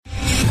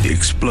The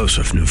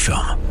explosive new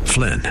film,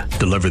 Flynn,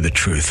 deliver the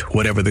truth,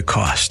 whatever the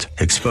cost,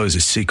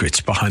 exposes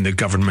secrets behind the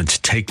government's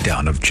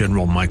takedown of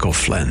General Michael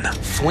Flynn.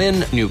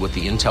 Flynn knew what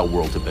the intel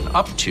world had been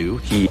up to.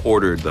 He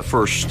ordered the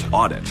first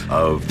audit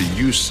of the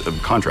use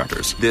of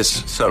contractors.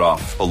 This set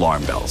off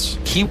alarm bells.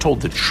 He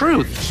told the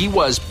truth. He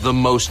was the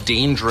most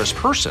dangerous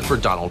person for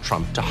Donald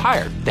Trump to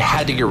hire. They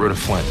had to get rid of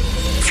Flynn.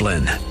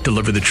 Flynn,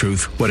 deliver the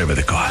truth, whatever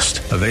the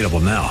cost. Available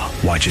now.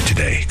 Watch it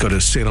today. Go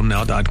to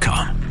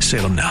salemnow.com.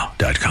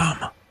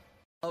 salemnow.com.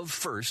 Of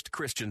First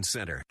Christian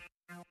Center.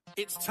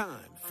 It's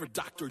time for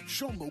Dr.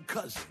 Jomo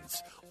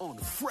Cousins on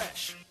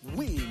Fresh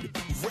Wind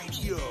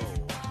Radio.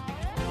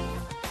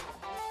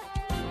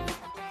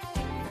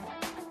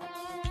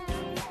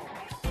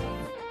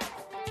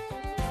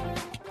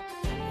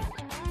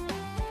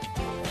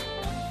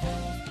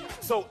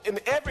 So in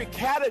every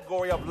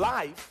category of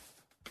life,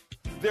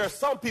 there are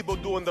some people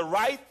doing the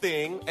right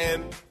thing,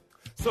 and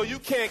so you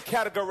can't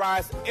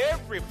categorize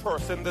every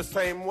person the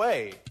same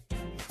way.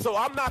 So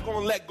I'm not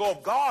going to let go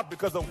of God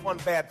because of one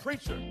bad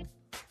preacher.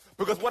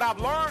 Because what I've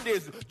learned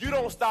is you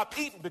don't stop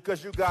eating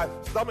because you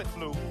got stomach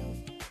flu.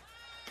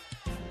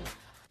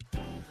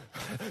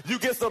 You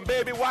get some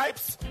baby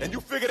wipes and you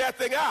figure that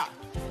thing out.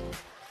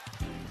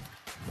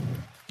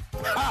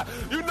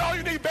 You know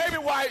you need baby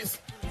wipes.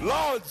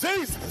 Lord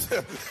Jesus.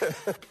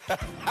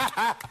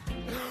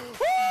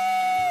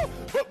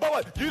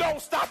 But you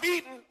don't stop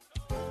eating.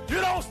 You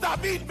don't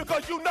stop eating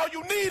because you know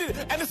you need it.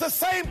 And it's the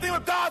same thing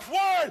with God's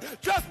word.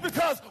 Just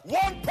because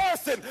one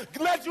person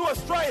led you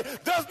astray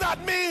does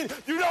not mean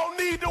you don't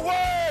need the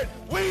word.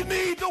 We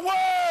need the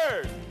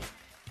word.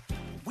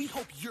 We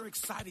hope you're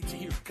excited to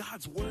hear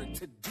God's word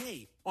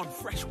today on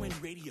Fresh Wind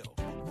Radio.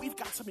 We've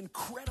got some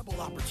incredible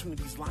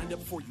opportunities lined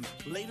up for you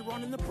later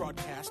on in the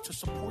broadcast to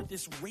support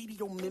this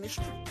radio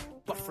ministry.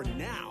 But for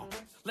now,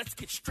 let's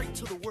get straight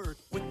to the word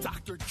with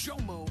Dr.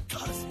 Jomo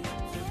Cousins.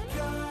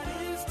 God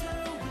is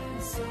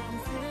doing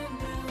something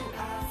new.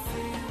 I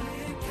feel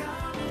it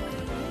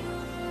coming.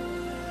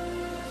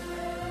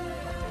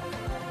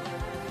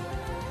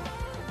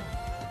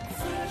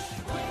 Fresh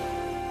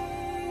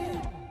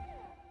Wind.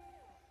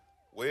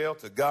 Well,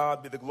 to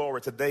God be the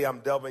glory. Today I'm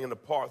delving into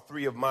part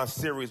 3 of my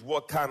series,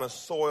 What Kind of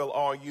Soil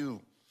Are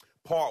You?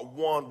 Part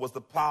 1 was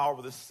the power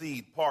of the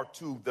seed. Part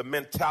 2, the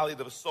mentality of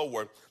the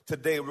sower.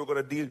 Today we're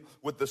going to deal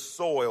with the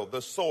soil.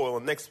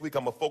 And next week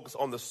I'm going to focus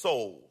on the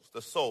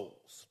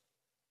souls.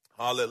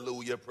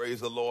 Hallelujah.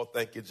 Praise the Lord.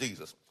 Thank you,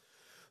 Jesus.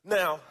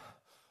 Now,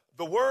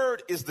 the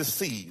word is the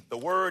seed. The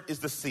word is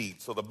the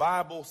seed. So the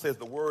Bible says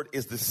the word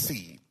is the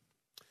seed.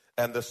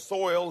 And the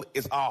soil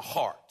is our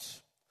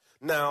heart.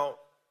 Now,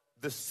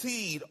 the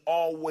seed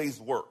always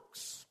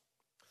works.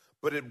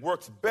 But it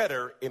works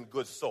better in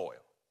good soil.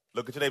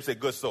 Look at your neighbor and say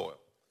good soil.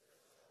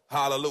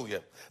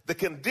 Hallelujah. The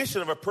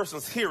condition of a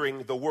person's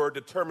hearing the word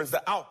determines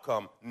the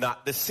outcome,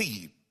 not the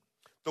seed.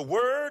 The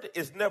word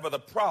is never the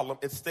problem.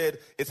 Instead,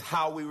 it's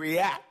how we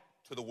react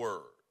to the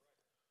word.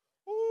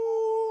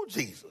 Ooh,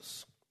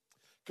 Jesus.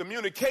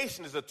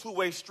 Communication is a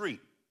two-way street.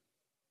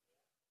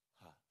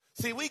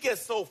 See, we get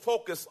so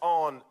focused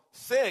on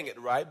saying it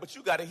right, but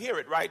you got to hear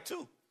it right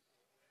too.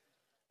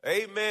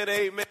 Amen,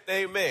 amen,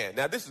 amen.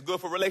 Now, this is good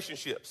for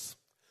relationships.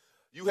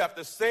 You have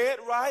to say it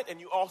right, and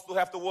you also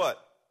have to what?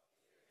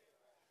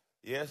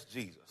 Yes,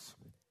 Jesus.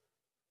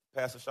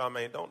 Pastor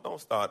Charmaine,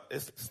 don't start.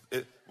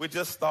 We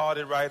just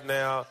started right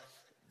now.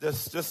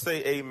 Just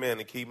say amen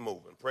and keep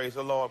moving. Praise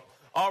the Lord.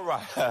 All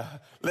right,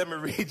 let me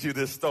read you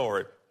this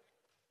story.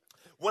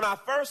 When I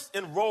first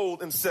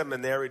enrolled in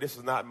seminary, this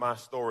is not my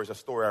story, it's a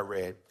story I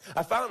read.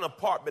 I found an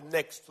apartment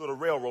next to the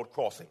railroad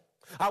crossing.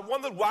 I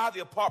wondered why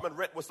the apartment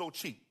rent was so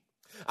cheap.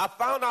 I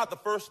found out the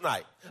first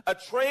night. A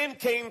train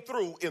came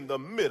through in the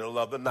middle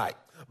of the night,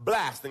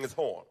 blasting its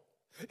horn.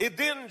 It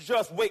didn't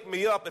just wake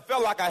me up. It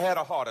felt like I had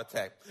a heart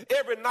attack.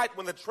 Every night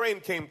when the train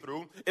came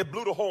through, it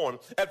blew the horn.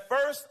 At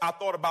first, I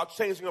thought about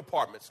changing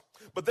apartments.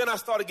 But then I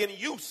started getting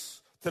used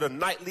to the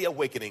nightly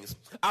awakenings.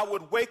 I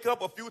would wake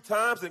up a few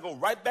times and go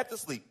right back to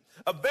sleep.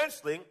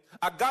 Eventually,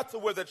 I got to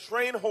where the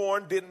train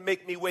horn didn't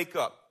make me wake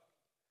up.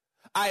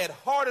 I had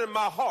hardened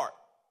my heart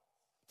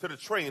to the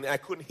train and I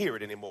couldn't hear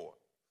it anymore.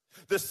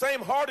 The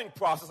same hardening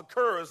process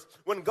occurs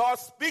when God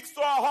speaks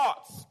to our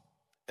hearts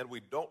and we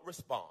don't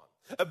respond.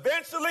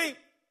 Eventually,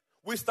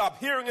 we stop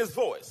hearing his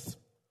voice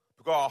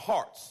because our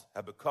hearts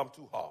have become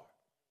too hard.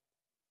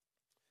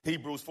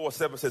 Hebrews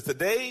 4:7 says,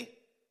 today,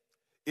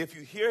 if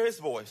you hear his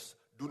voice,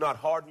 do not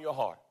harden your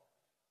heart.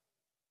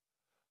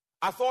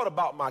 I thought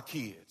about my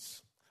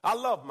kids. I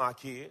love my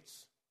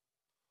kids,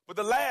 but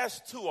the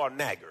last two are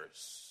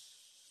naggers.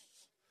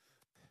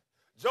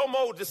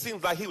 Jomo just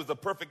seems like he was a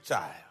perfect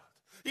child.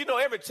 You know,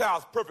 every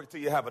child's perfect till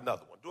you have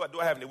another one. Do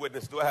I have any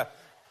witness?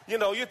 You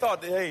know, you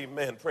thought, hey,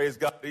 man, praise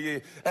God.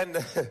 And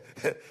the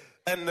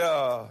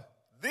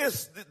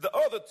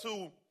other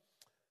two,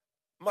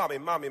 mommy,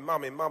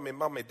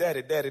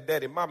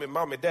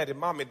 daddy,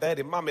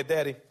 mommy,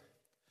 daddy.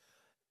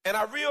 And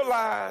I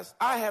realized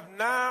I have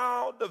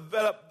now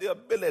developed the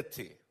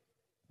ability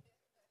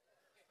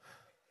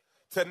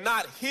to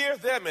not hear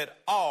them at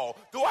all.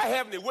 Do I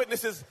have any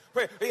witnesses?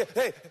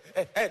 Hey,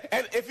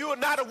 and if you're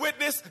not a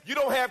witness, you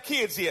don't have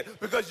kids yet,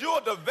 because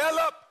you'll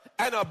develop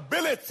an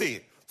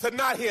ability to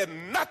not hear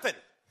nothing.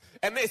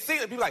 And they see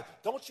it and be like,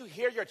 don't you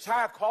hear your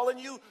child calling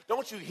you?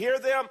 Don't you hear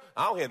them?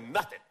 I don't hear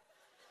nothing.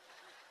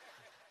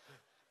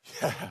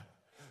 Yeah.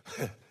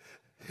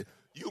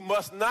 You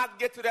must not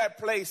get to that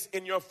place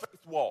in your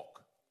faith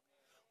walk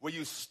where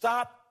you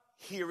stop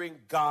hearing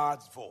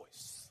God's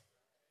voice.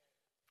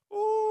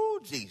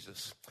 Ooh,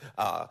 Jesus.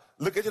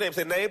 Look at your neighbor and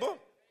say, neighbor,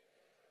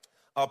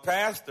 a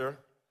pastor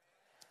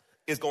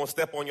is going to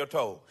step on your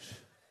toes.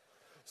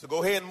 So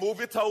go ahead and move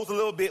your toes a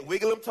little bit,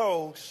 wiggle them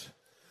toes,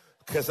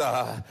 because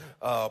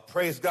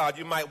praise God,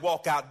 you might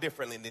walk out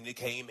differently than you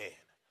came in.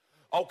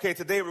 Okay,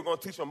 today we're going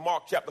to teach from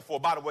Mark chapter 4.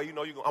 By the way, you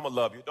know I'm going to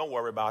love you. Don't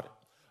worry about it.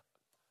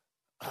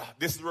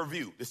 This is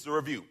a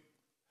review.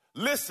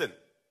 Listen,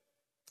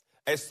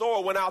 a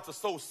sower went out to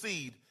sow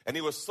seed, and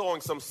he was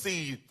sowing some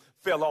seed,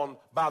 fell on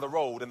by the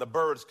road, and the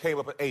birds came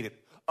up and ate it.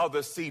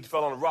 Other seed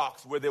fell on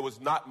rocks where there was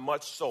not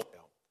much soil.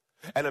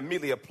 And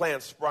immediately a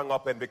plant sprung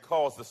up, and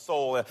because the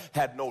soil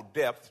had no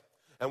depth,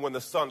 and when the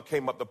sun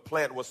came up, the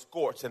plant was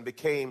scorched and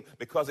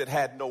because it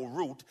had no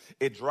root,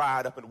 it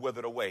dried up and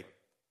withered away.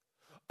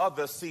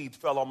 Other seed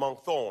fell among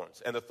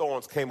thorns, and the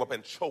thorns came up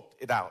and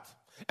choked it out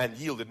and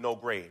yielded no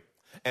grain.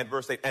 And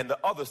verse 8, and the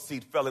other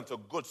seed fell into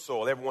good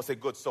soil. Everyone say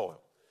good soil.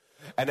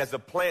 And as the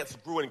plants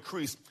grew and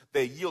increased,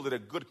 they yielded a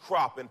good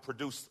crop and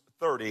produced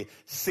 30,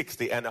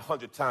 60, and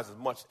 100 times as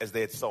much as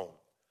they had sown.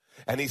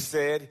 And he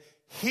said,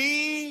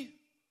 he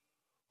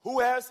who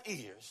has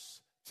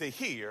ears to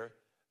hear,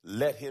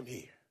 let him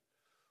hear.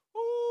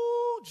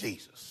 Ooh,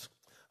 Jesus.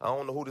 I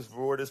don't know who this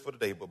word is for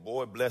today, but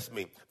boy, bless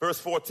me. Verse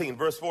 14.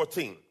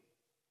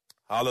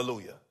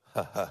 Hallelujah.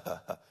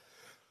 The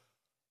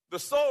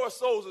sower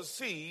sows a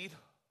seed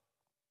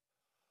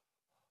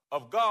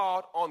of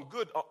God on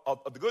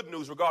the good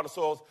news regarding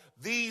soils.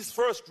 These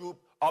first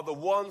group are the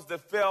ones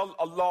that fell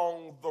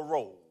along the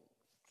road.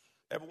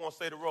 Everyone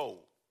say the road.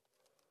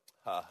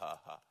 They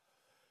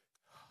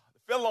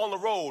fell on the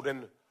road,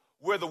 and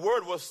where the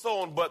word was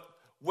sown, but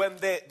when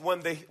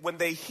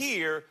they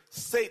hear,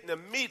 Satan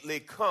immediately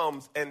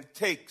comes and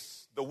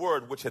takes the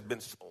word which had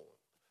been sown.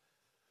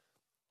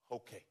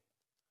 Okay.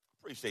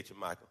 Appreciate you,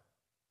 Michael.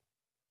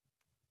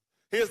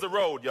 Here's the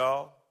road,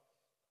 y'all.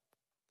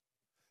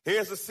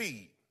 Here's the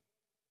seed.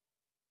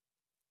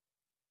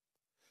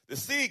 The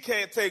seed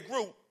can't take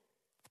root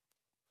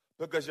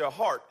because your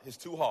heart is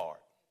too hard.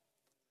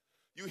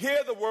 You hear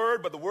the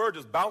word, but the word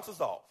just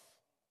bounces off.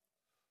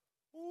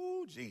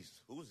 Ooh, Jesus,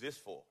 who's this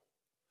for?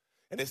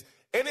 And if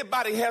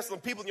anybody has some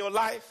people in your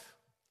life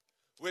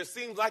where it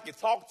seems like you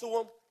talk to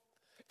them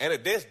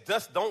and they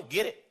just don't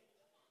get it?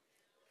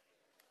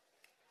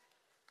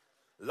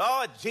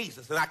 Lord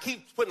Jesus, and I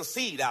keep putting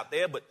seed out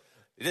there, but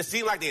it just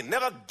seems like they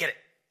never get it.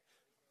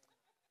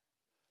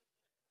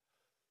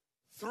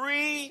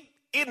 3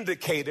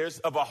 indicators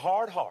of a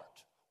hard heart.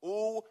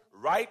 Ooh,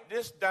 write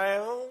this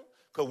down,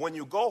 because when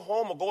you go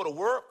home or go to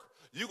work,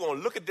 you're going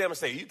to look at them and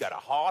say, you got a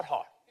hard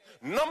heart.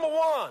 Number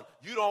 1,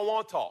 you don't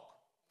want to talk.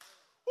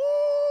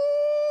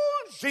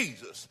 Ooh,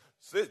 Jesus.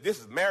 This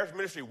is Marriage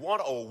Ministry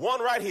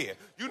 101 right here.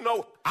 You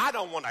know, I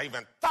don't want to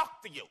even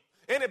talk to you.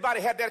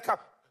 Anybody had that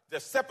the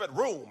separate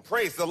room,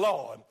 praise the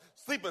Lord.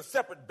 Sleep in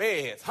separate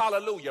beds,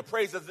 hallelujah,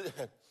 praise the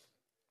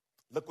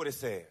Look what it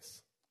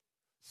says.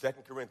 2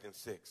 Corinthians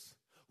 6.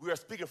 We are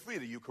speaking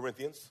freely to you,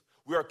 Corinthians.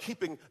 We are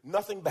keeping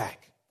nothing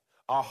back.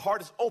 Our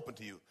heart is open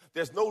to you.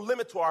 There's no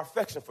limit to our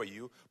affection for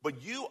you,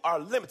 but you are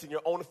limiting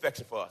your own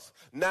affection for us.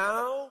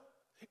 Now,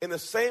 in the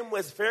same way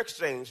as fair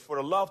exchange for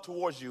the love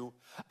towards you,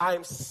 I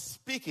am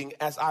speaking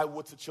as I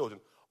would to children.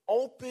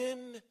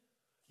 Open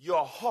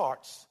your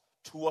hearts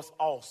to us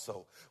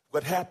also.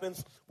 What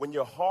happens when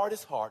your heart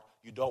is hard,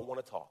 you don't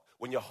want to talk.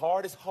 When your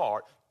heart is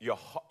hard, your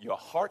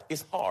heart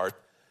is hard,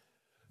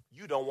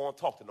 you don't want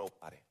to talk to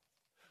nobody.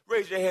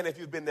 Raise your hand if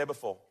you've been there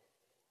before.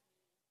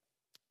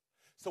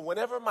 So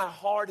whenever my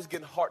heart is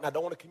getting hard and I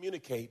don't want to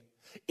communicate,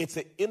 it's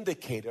an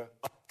indicator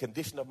of the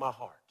condition of my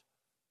heart.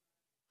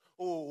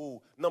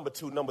 Ooh, number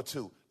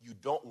two, you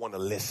don't want to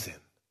listen.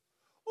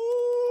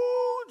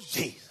 Ooh,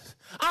 Jesus,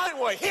 I don't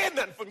want to hear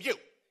nothing from you.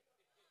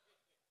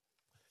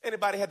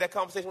 Anybody had that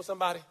conversation with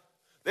somebody?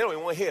 They don't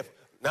even want to hear.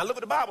 Now look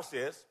what the Bible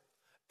says.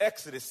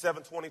 Exodus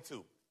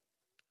 7:22.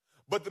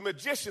 But the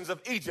magicians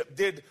of Egypt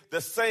did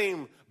the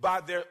same by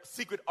their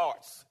secret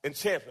arts,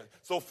 enchantment.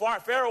 So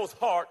Pharaoh's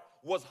heart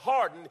was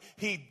hardened.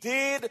 He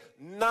did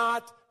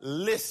not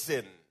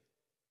listen.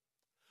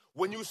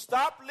 When you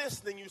stop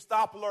listening, you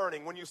stop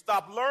learning. When you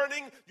stop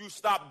learning, you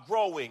stop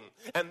growing.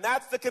 And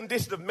that's the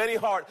condition of many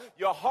hearts.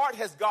 Your heart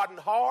has gotten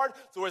hard,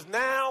 so as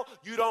now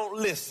you don't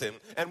listen.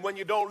 And when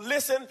you don't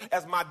listen,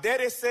 as my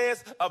daddy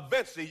says,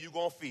 eventually you're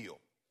going to feel.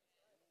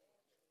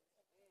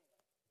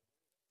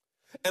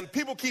 And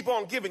people keep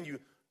on giving you,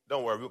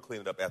 don't worry, we'll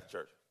clean it up after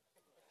church.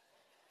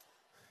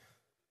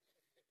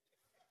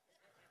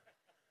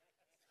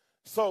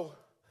 So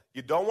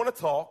you don't want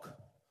to talk.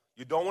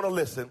 You don't want to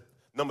listen.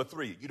 Number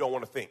 3, you don't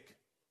want to think.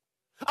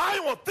 I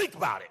don't want to think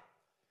about it.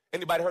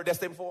 Anybody heard that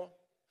statement before?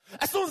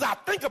 As soon as I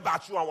think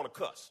about you, I want to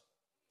cuss.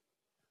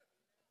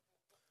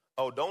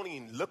 Oh, don't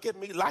even look at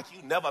me like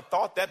you never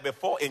thought that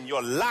before in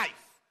your life.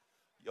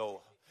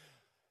 Yo,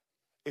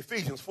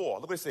 Ephesians 4,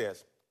 look what it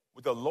says.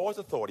 With the Lord's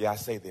authority, I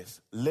say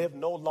this, live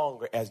no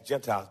longer as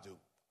Gentiles do.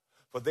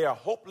 For they are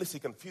hopelessly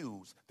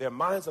confused. Their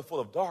minds are full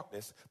of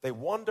darkness. They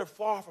wander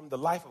far from the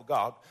life of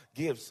God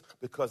gives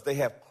because they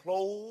have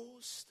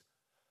closed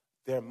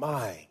their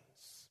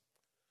minds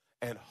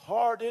and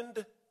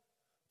hardened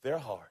their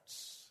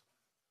hearts.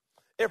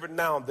 Every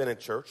now and then in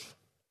church,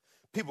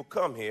 people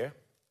come here,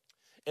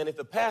 and if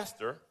the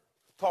pastor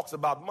talks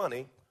about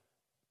money,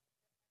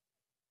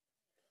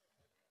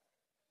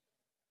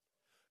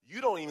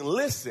 you don't even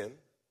listen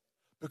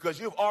because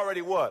you've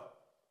already what?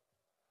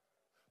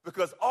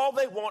 Because all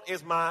they want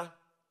is my.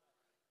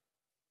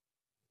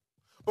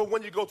 But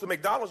when you go to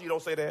McDonald's, you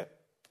don't say that.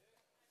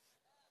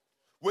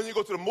 When you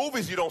go to the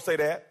movies, you don't say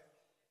that.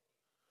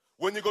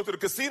 When you go to the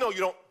casino, you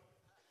don't.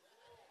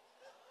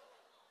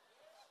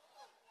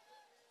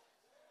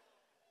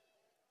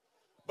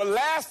 But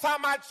last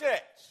time I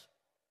checked,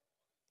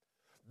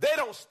 they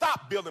don't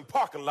stop building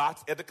parking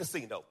lots at the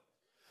casino.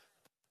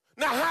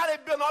 Now, how they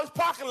building all these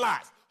parking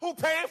lots? Who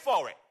paying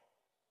for it?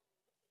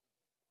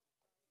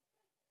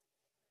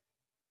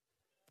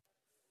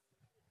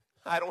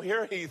 I don't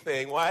hear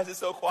anything. Why is it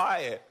so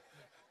quiet?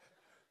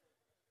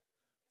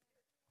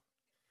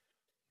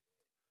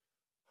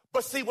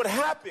 But see, what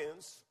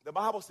happens, the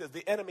Bible says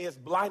the enemy has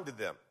blinded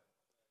them.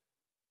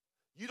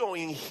 You don't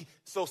even,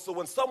 so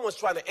when someone's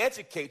trying to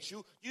educate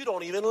you, you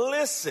don't even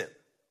listen.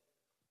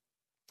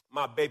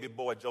 My baby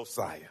boy,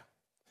 Josiah.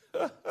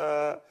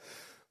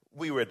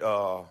 We were at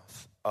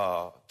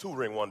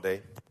tutoring one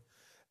day,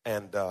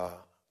 and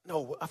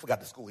no, I forgot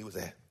the school he was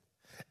at.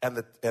 And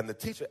the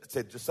teacher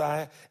said,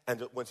 Josiah,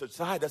 and when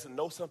Josiah doesn't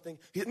know something,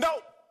 he said,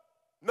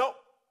 no.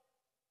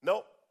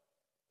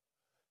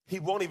 He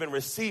won't even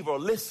receive or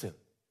listen.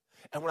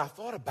 And when I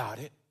thought about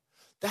it,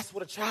 that's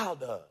what a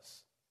child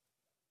does.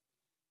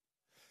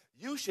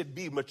 You should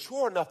be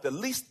mature enough to at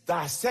least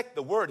dissect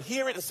the word,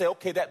 hear it, and say,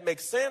 okay, that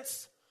makes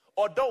sense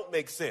or don't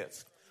make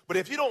sense. But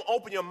if you don't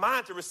open your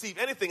mind to receive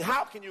anything,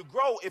 how can you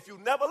grow if you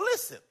never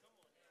listen?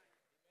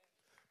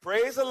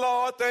 Praise the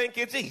Lord. Thank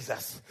you,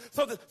 Jesus.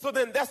 So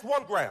then that's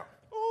one ground.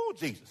 Oh,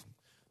 Jesus.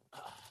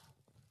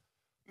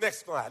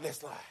 Next slide.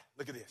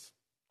 Look at this.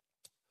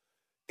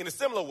 In a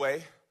similar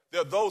way, there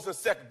are those in the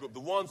second group,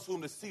 the ones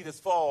whom the seed has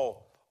fallen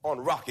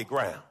on rocky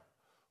ground.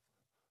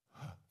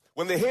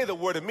 When they hear the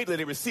word, immediately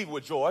they receive it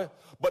with joy,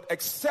 but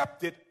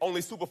accept it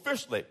only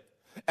superficially.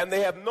 And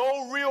they have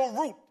no real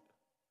root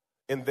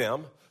in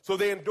them. So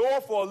they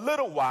endure for a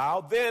little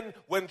while. Then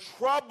when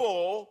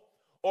trouble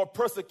or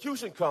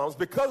persecution comes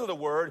because of the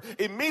word,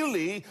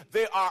 immediately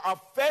they are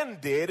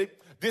offended,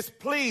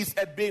 displeased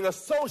at being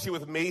associated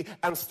with me,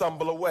 and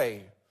stumble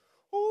away.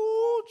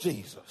 Ooh,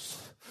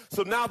 Jesus.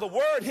 So now the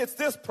word hits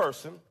this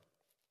person,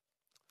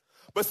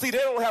 but see, they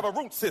don't have a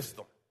root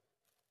system.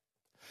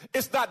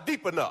 It's not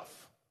deep enough.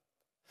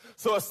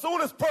 So as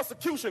soon as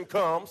persecution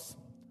comes,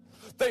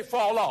 they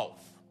fall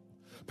off.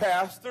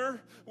 Pastor,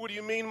 what do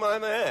you mean by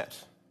that?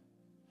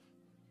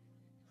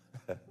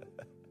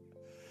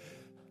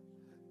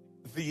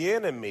 The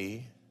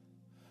enemy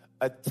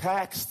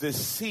attacks the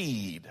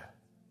seed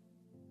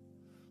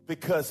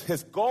because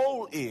his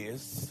goal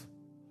is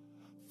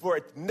for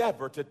it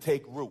never to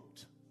take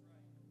root.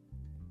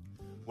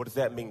 What does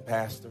that mean,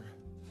 Pastor?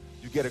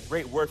 You get a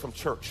great word from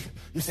church.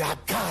 You say, I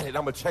got it,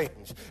 I'm going to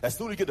change. As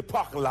soon as you get to the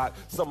parking lot,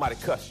 somebody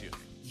cuss you.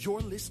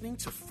 You're listening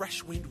to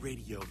Fresh Wind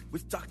Radio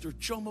with Dr.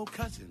 Jomo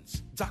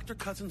Cousins. Dr.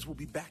 Cousins will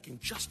be back in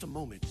just a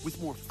moment with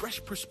more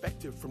fresh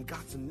perspective from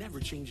God's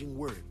never-changing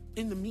word.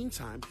 In the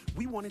meantime,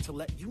 we wanted to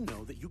let you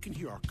know that you can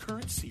hear our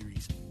current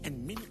series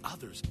and many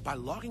others by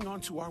logging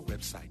on to our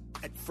website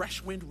at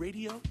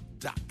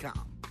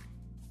freshwindradio.com.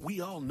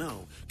 We all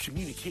know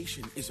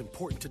communication is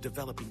important to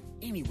developing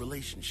any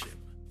relationship.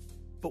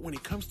 But when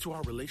it comes to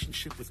our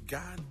relationship with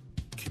God,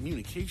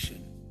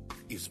 communication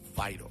is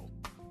vital.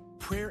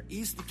 Prayer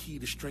is the key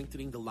to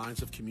strengthening the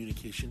lines of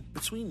communication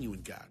between you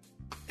and God.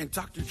 And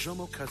Dr.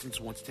 Jomo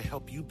Cousins wants to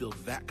help you build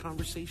that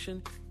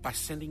conversation by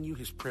sending you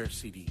his prayer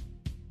CD.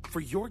 For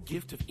your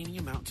gift of any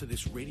amount to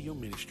this radio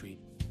ministry,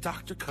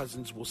 Dr.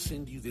 Cousins will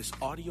send you this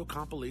audio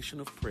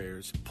compilation of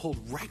prayers pulled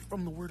right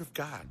from the Word of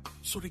God.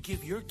 So to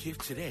give your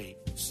gift today,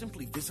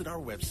 simply visit our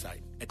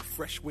website at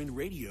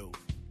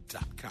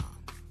freshwindradio.com.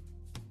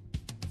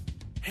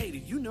 Hey,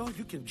 did you know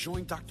you can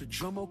join Dr.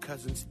 Jomo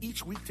Cousins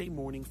each weekday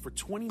morning for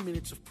 20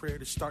 minutes of prayer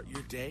to start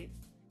your day?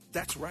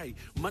 That's right.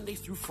 Monday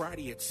through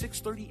Friday at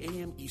 6:30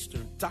 a.m.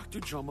 Eastern, Dr.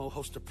 Jomo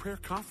hosts a prayer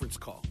conference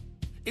call.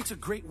 It's a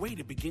great way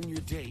to begin your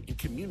day in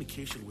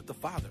communication with the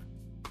Father.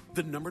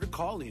 The number to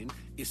call in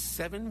is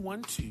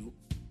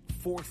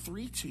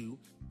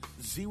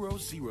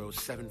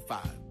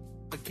 712-432-0075.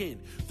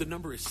 Again, the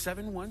number is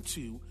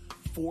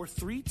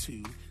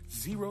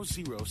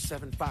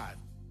 712-432-0075.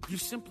 You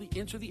simply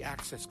enter the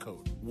access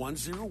code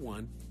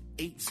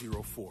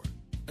 101804.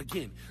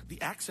 Again,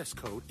 the access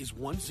code is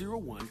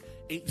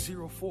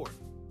 101804.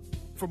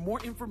 For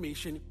more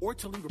information or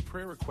to leave a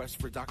prayer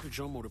request for Dr.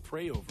 Jomo to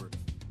pray over,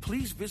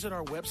 please visit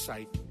our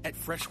website at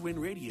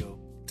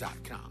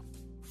freshwindradio.com.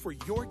 For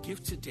your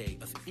gift today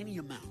of any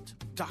amount,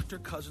 Dr.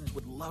 Cousins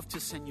would love to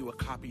send you a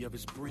copy of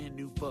his brand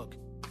new book,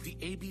 The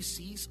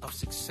ABCs of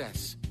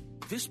Success.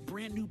 This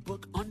brand new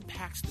book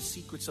unpacks the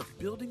secrets of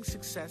building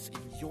success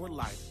in your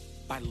life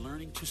by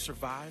learning to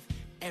survive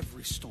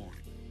every storm.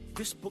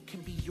 This book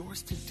can be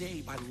yours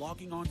today by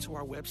logging on to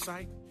our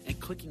website and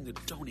clicking the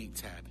Donate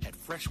tab at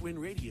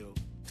freshwindradio.com.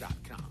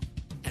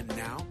 And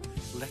now,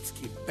 let's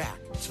get back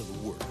to the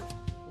Word.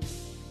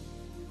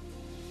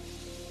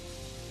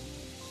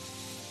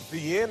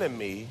 The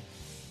enemy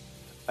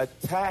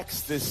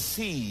attacks the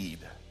seed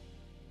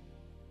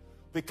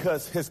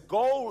because his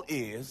goal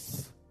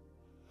is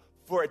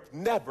for it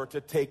never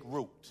to take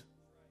root.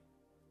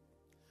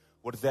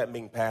 What does that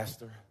mean,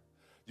 Pastor?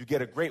 You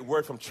get a great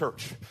word from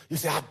church. You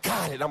say, I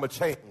got it, I'm going to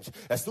change.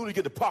 As soon as you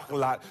get to the parking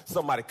lot,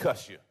 somebody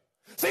cuss you.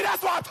 See,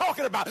 that's what I'm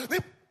talking about.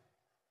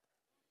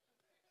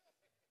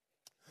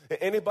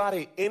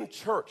 Anybody in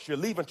church, you're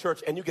leaving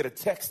church and you get a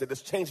text that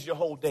just changes your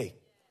whole day.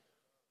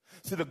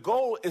 See, the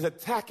goal is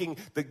attacking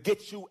to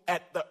get you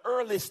at the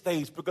early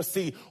stage because,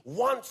 see,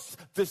 once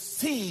the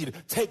seed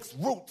takes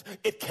root,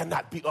 it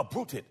cannot be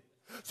uprooted.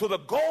 So the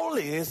goal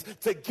is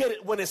to get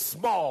it when it's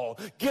small,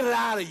 get it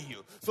out of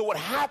you. So what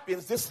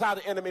happens, this is how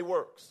the enemy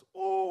works.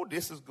 Oh,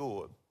 this is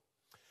good.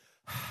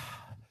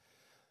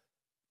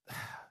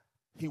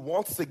 He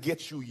wants to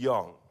get you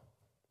young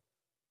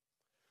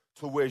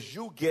to where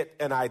you get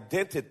an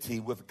identity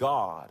with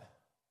God.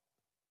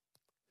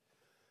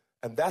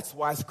 And that's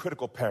why it's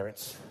critical,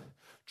 parents.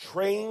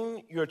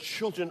 Train your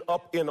children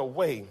up in a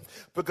way.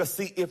 Because,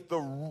 see, if the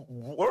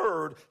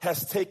word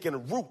has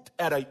taken root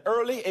at an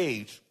early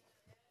age,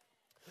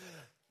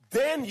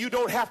 then you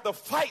don't have to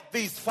fight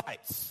these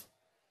fights.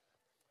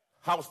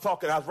 I was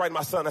writing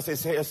my son, I said,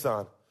 hey,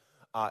 son,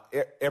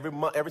 every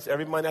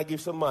month I give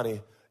some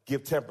money,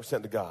 give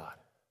 10% to God.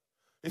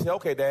 He said,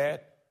 okay,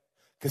 Dad.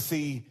 Because,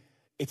 see,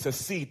 it's a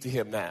seed to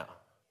him now.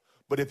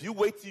 But if you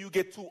wait till you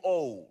get too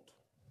old,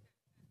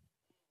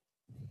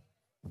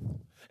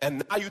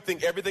 and now you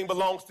think everything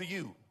belongs to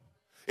you,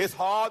 it's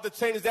hard to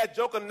change that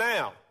joker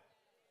now.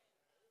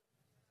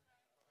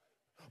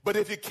 But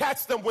if you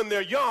catch them when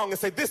they're young and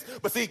say this,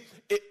 but see,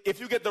 if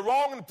you get the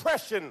wrong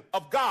impression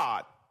of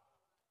God,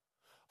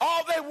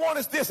 all they want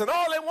is this and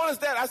all they want is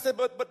that. I said,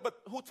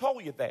 but who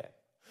told you that?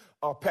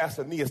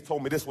 Pastor Neas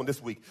told me this one this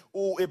week.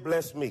 Oh, it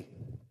blessed me.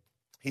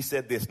 He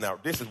said this. Now,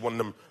 this is one of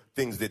them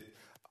things that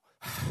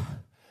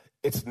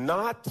it's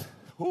not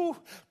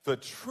the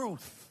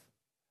truth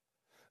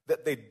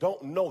that they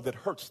don't know that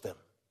hurts them.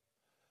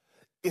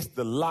 It's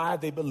the lie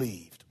they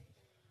believed.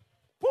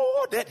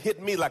 Boy, that hit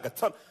me like a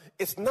ton.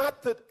 It's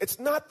not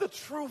the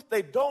truth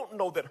they don't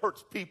know that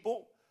hurts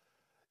people.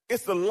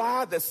 It's the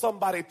lie that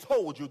somebody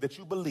told you that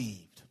you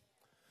believed.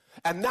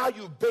 And now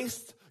you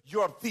based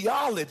your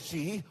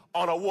theology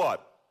on a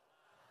what?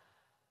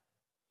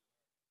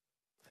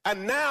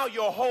 And now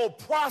your whole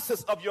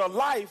process of your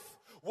life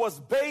was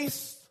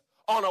based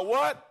on a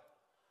what?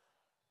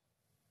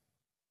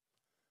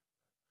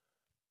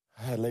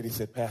 I had a lady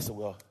say, Pastor,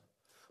 well,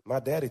 my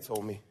daddy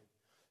told me,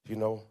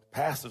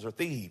 pastors are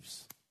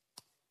thieves.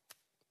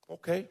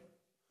 Okay.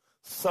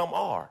 Some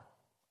are.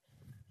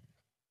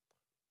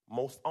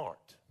 Most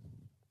aren't.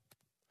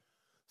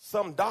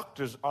 Some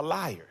doctors are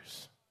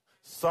liars.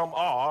 Some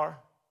are.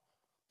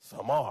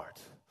 Some aren't.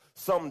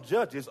 Some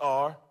judges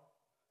are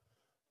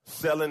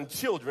selling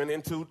children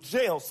into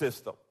jail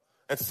system.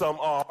 And some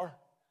are.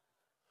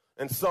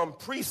 And some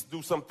priests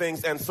do some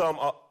things and some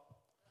are.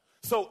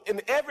 So in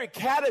every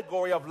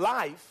category of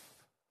life,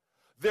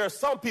 there are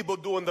some people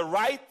doing the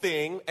right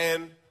thing,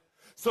 and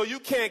so you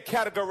can't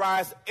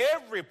categorize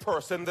every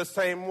person the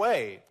same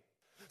way.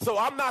 So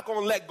I'm not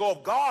going to let go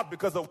of God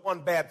because of one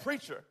bad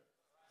preacher.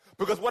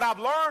 Because what I've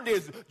learned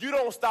is you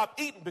don't stop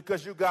eating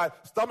because you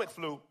got stomach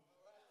flu.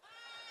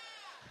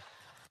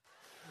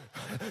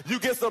 You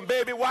get some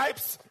baby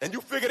wipes and you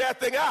figure that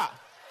thing out.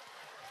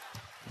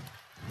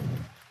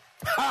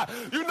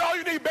 You know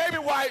you need baby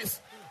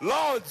wipes.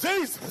 Lord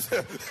Jesus.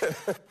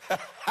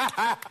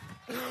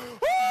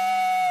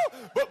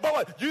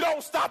 But you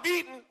don't stop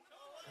eating.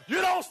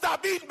 You don't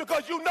stop eating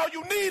because you know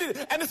you need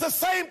it. And it's the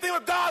same thing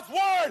with God's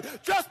word.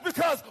 Just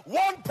because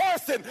one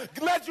person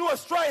led you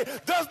astray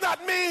does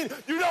not mean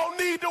you don't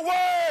need the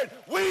word.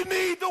 We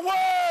need the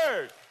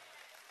word.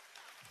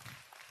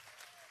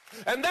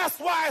 And that's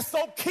why it's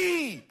so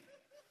key.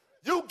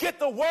 You get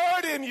the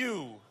word in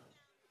you.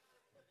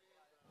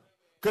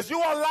 Because you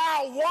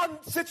allow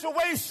one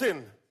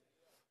situation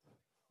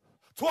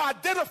to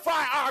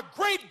identify our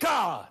great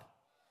God.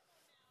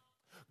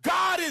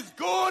 God is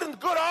good and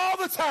good all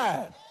the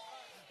time.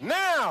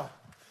 Now,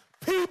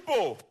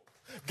 people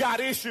got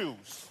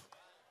issues.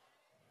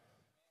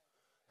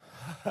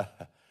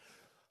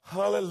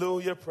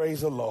 Hallelujah,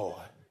 praise the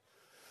Lord.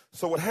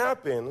 So what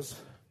happens,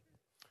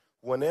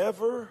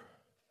 whenever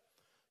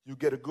you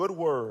get a good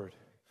word,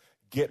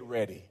 get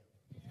ready.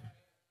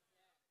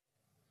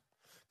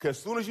 Because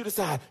as soon as you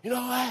decide, you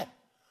know what?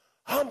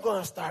 I'm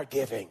going to start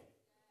giving.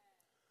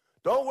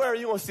 Don't worry,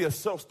 you're going to see a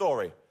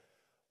story.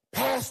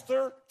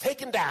 Pastor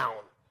taken down.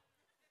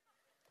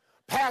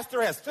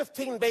 Pastor has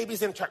 15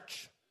 babies in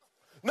church.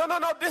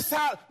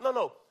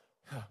 No.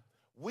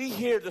 We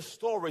hear the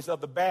stories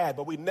of the bad,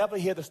 but we never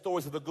hear the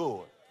stories of the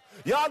good.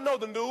 Y'all know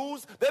the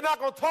news. They're not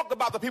going to talk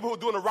about the people who are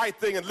doing the right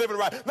thing and living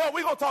right. No,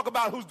 we're going to talk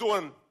about who's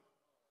doing.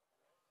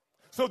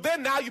 So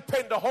then now you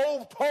paint the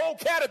whole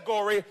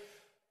category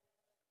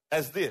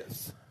as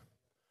this.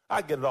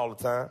 I get it all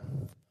the time.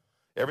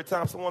 Every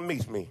time someone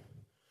meets me.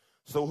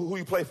 So who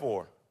you play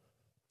for?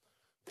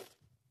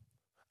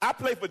 I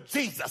play for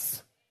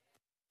Jesus.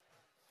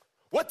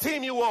 What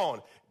team you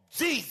on?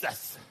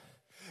 Jesus.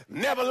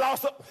 Never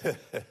lost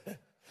a...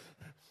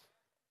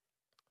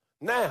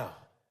 Now,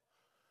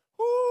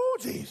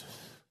 Jesus.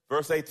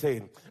 Verse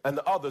 18, and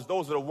the others,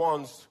 those are the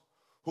ones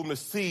whom the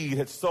seed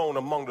had sown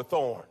among the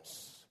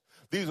thorns.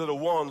 These are the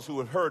ones who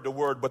had heard the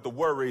word, but the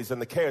worries and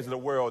the cares of the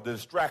world, the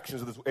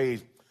distractions of this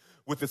age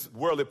with its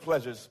worldly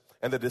pleasures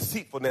and the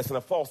deceitfulness and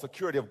the false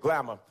security of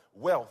glamour,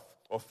 wealth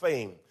or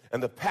fame,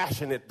 and the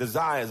passionate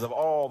desires of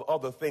all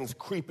other things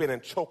creep in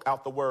and choke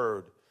out the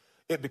word.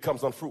 It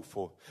becomes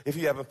unfruitful. If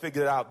you haven't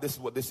figured it out, this is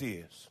what this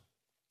is.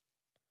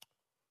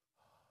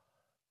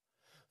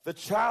 The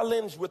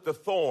challenge with the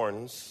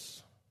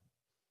thorns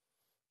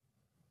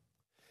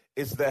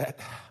is that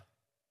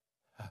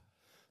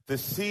the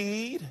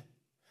seed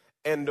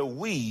and the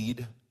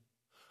weed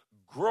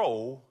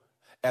grow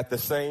at the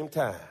same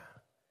time.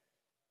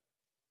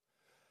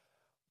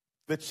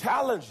 The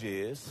challenge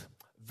is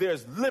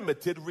there's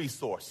limited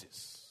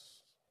resources.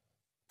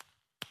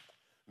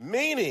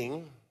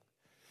 Meaning,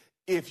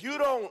 if you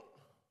don't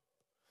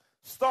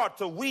start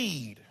to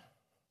weed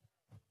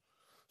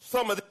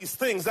some of these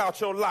things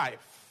out your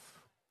life,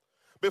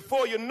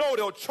 before you know,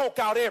 they'll choke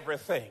out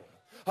everything.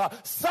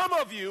 Some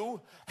of you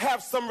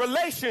have some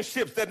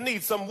relationships that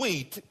need some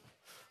weed.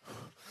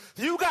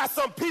 You got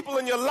some people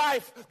in your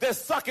life that's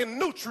sucking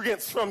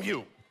nutrients from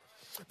you.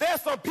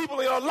 There's some people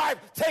in your life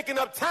taking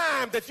up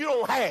time that you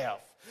don't have.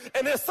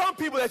 And there's some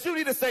people that you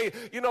need to say,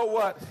 you know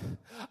what?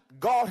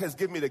 God has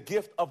given me the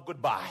gift of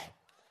goodbye.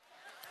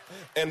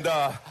 And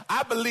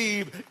I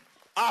believe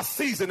our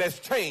season has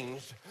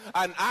changed.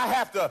 And I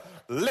have to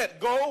let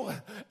go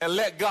and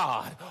let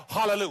God.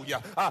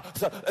 Hallelujah.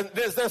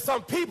 There's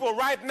some people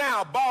right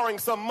now borrowing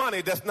some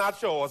money that's not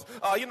yours.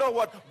 You know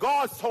what?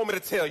 God's told me to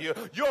tell you,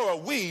 you're a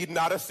weed,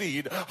 not a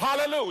seed.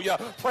 Hallelujah.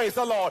 Praise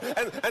the Lord.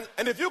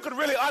 And if you could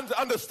really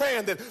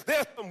understand that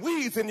there's some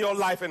weeds in your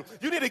life and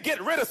you need to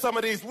get rid of some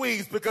of these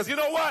weeds, because you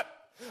know what?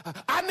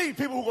 I need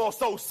people who are going to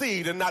sow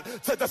seed and not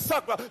to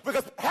suck.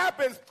 Because what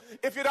happens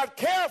if you're not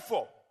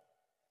careful?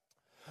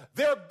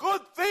 They're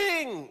good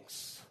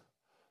things,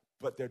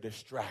 but they're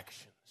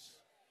distractions.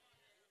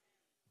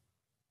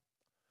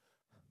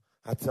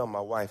 I tell my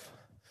wife,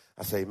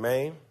 I say,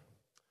 man,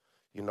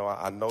 you know,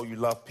 I know you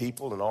love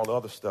people and all the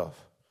other stuff,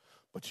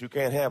 but you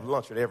can't have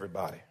lunch with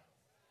everybody.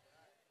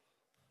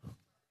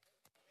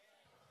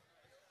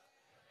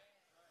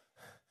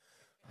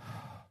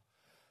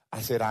 I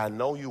said, I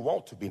know you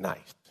want to be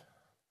nice.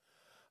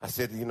 I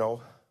said, you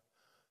know,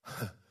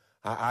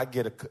 I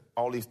get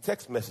all these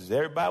text messages.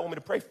 Everybody want me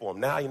to pray for them.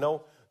 Now, you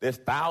know, there's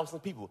thousands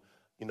of people,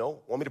 you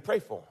know, want me to pray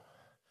for them.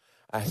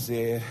 I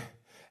said,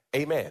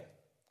 amen.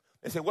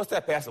 They said, what's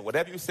that, Pastor?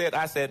 Whatever you said,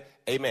 I said,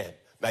 amen.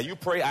 Now you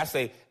pray, I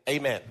say,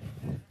 amen.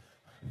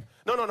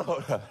 No.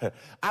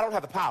 I don't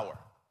have the power.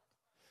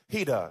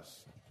 He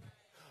does.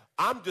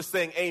 I'm just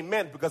saying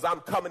amen because I'm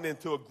coming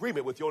into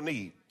agreement with your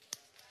need.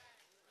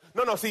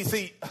 No,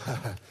 see,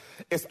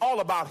 it's all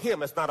about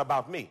him. It's not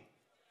about me.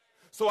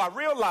 So I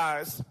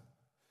realize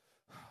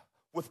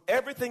with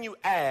everything you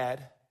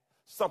add,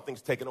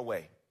 something's taken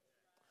away.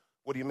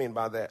 What do you mean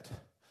by that?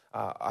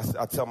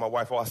 I tell my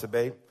wife, I said,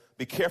 babe,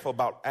 be careful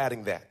about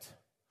adding that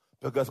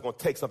because it's going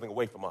to take something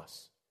away from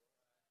us.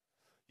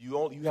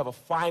 You have a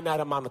finite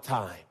amount of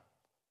time.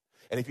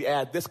 And if you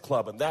add this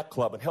club and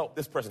help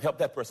this person, help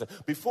that person,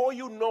 before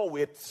you know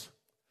it,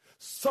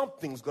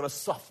 something's going to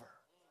suffer.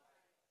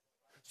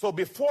 So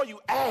before you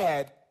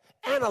add,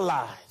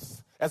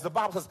 analyze. As the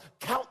Bible says,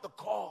 count the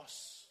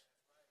cost.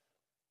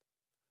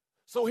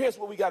 So here's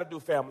what we got to do,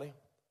 family.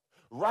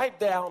 Write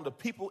down the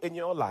people in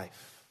your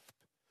life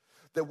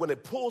that when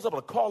it pulls up on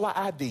a caller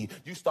ID,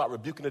 you start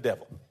rebuking the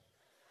devil.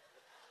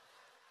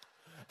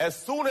 As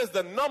soon as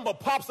the number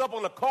pops up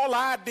on the caller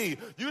ID,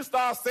 you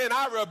start saying,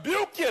 I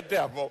rebuke you,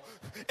 devil,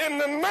 in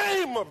the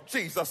name of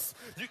Jesus.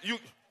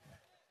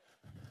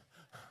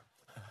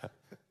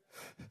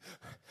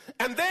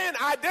 And then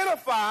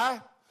identify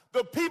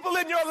the people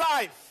in your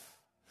life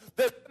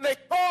that when they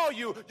call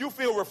you, you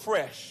feel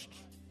refreshed.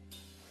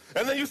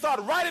 And then you start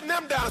writing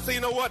them down and say,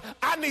 you know what?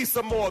 I need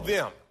some more of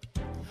them.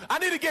 I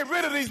need to get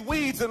rid of these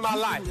weeds in my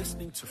life.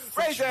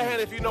 Raise your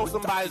hand if you know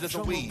somebody that's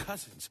a weed.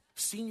 Cousins,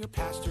 senior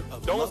pastor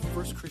of Love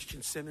First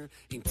Christian Center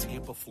in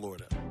Tampa,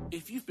 Florida.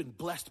 If you've been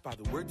blessed by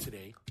the word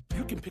today,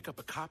 you can pick up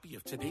a copy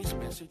of today's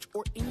message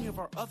or any of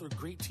our other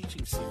great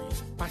teaching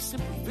series by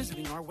simply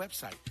visiting our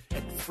website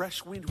at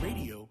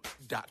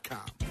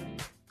freshwindradio.com.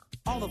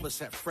 All of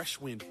us at Fresh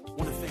Wind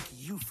want to thank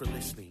you for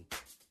listening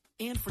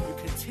and for your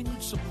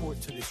continued support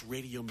to this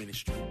radio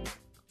ministry.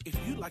 If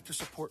you'd like to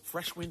support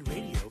Fresh Wind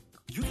Radio,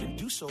 you can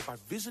do so by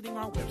visiting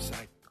our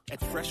website at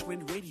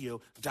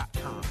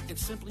freshwindradio.com and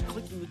simply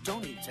clicking the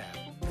Donate tab.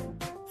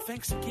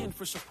 Thanks again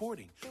for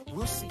supporting.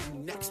 We'll see you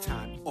next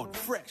time on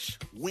Fresh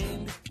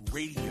Wind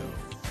Radio.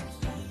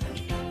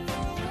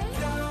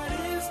 God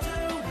is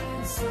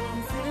doing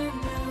something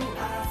new.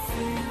 I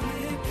feel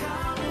it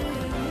coming.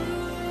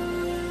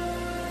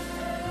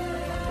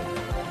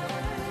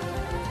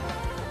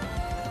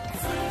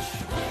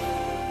 Fresh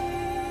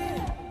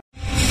Wind.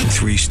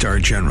 3-star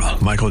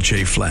General Michael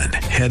J. Flynn,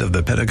 head of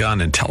the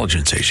Pentagon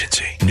Intelligence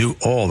Agency, knew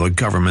all the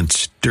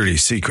government's dirty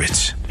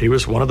secrets. He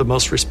was one of the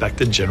most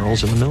respected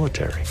generals in the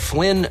military.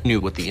 Flynn knew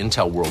what the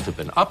intel world had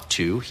been up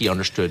to. He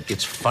understood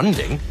its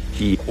funding.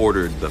 He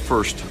ordered the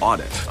first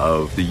audit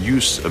of the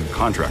use of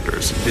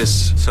contractors.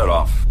 This set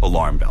off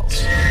alarm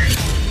bells.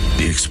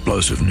 The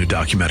explosive new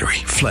documentary,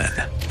 Flynn,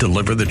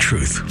 Deliver the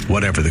Truth,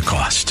 Whatever the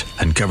Cost,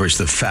 uncovers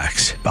the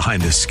facts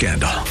behind this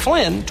scandal.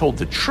 Flynn told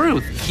the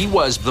truth. He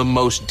was the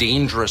most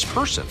dangerous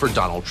person for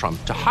Donald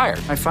Trump to hire.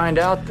 I find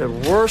out the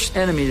worst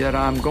enemy that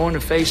I'm going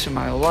to face in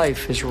my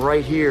life is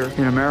right here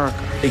in America.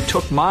 They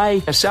took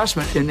my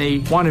assessment and they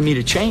wanted me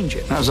to change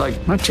it. And I was like,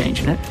 I'm not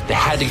changing it. They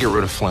had to get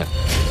rid of Flynn.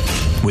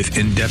 With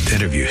in-depth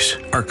interviews,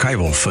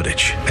 archival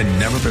footage, and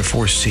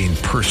never-before-seen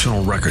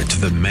personal records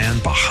of the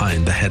man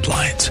behind the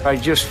headlines. I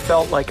just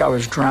felt like I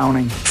was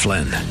drowning.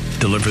 Flynn,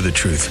 Deliver the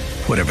Truth,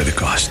 Whatever the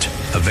Cost.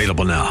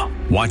 Available now.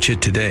 Watch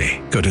it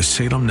today. Go to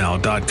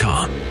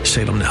salemnow.com.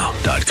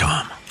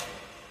 salemnow.com.